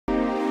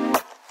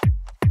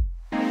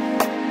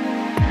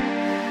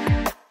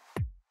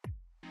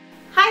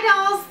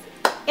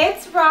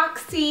It's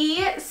Roxy.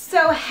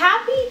 So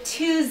happy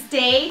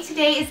Tuesday.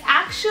 Today is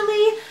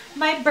actually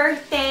my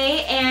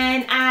birthday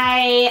and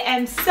I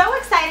am so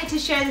excited to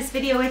share this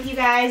video with you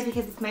guys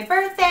because it's my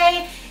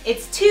birthday.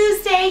 It's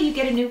Tuesday, you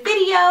get a new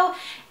video,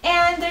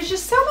 and there's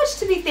just so much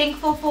to be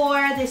thankful for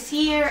this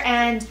year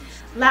and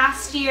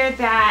last year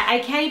that I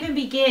can't even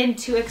begin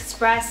to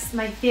express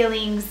my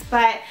feelings,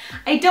 but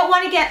I don't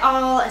want to get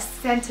all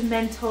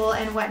sentimental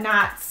and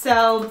whatnot.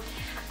 So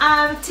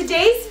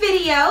today's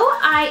video,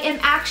 I am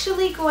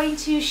actually going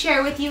to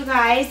share with you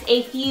guys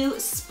a few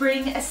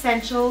spring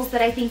essentials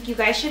that I think you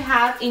guys should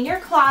have in your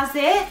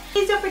closet.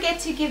 Please don't forget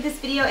to give this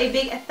video a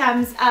big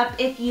thumbs up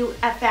if you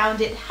have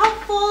found it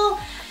helpful.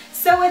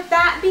 So with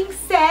that being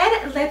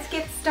said, let's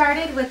get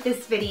started with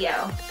this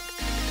video.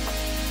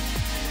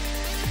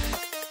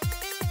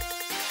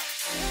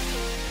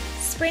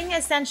 Spring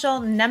essential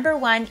number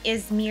one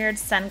is mirrored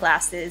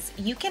sunglasses.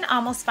 You can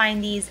almost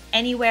find these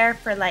anywhere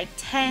for like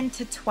 $10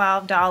 to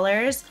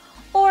 $12,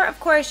 or of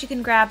course you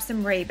can grab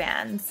some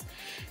Ray-Bans.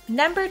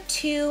 Number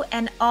two,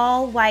 an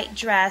all white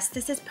dress.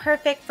 This is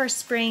perfect for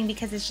spring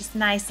because it's just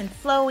nice and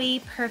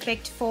flowy,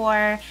 perfect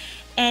for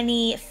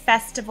any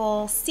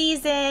festival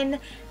season.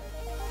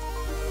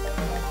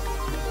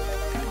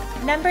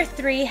 Number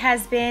three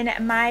has been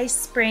my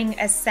spring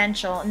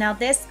essential. Now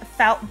this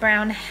felt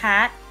brown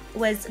hat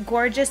was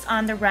gorgeous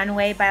on the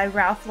runway by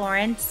Ralph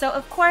Lauren, so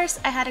of course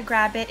I had to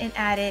grab it and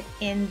add it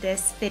in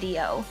this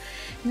video.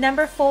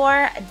 Number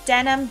four,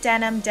 denim.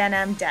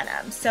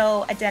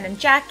 So a denim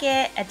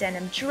jacket, a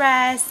denim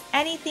dress,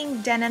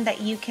 anything denim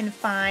that you can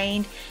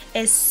find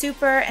is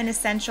super and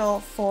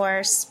essential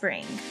for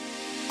spring.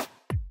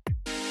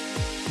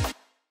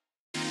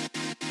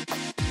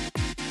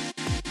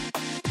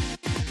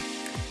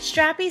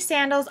 Strappy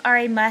sandals are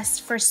a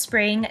must for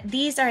spring.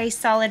 These are a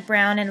solid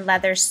brown and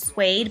leather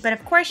suede, but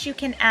of course you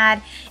can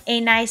add a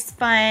nice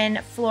fun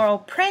floral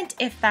print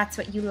if that's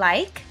what you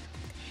like.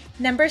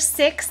 Number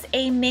six,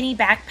 a mini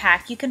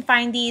backpack. You can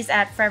find these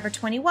at Forever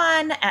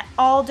 21, at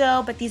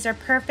Aldo, but these are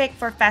perfect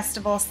for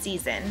festival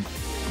season.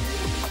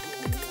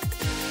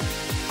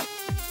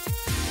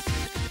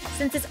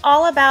 Since it's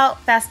all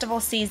about festival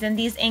season,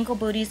 these ankle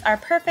booties are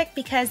perfect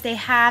because they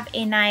have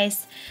a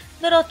nice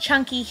little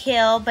chunky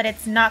heel, but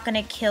it's not going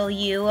to kill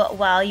you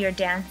while you're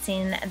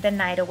dancing the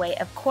night away,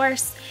 of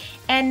course.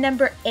 And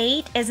number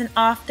eight is an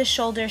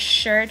off-the-shoulder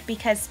shirt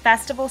because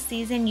festival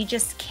season, you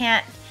just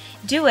can't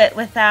do it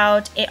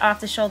without a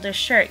off-the-shoulder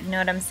shirt, you know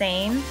what I'm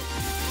saying?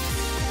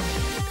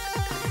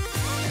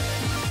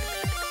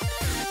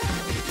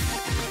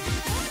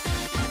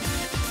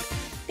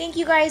 Thank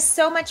you guys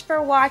so much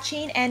for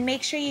watching, and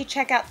make sure you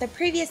check out the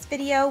previous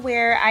video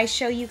where I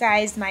show you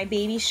guys my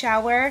baby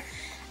shower.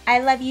 I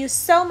love you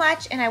so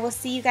much, and I will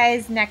see you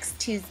guys next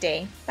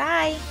Tuesday.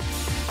 Bye!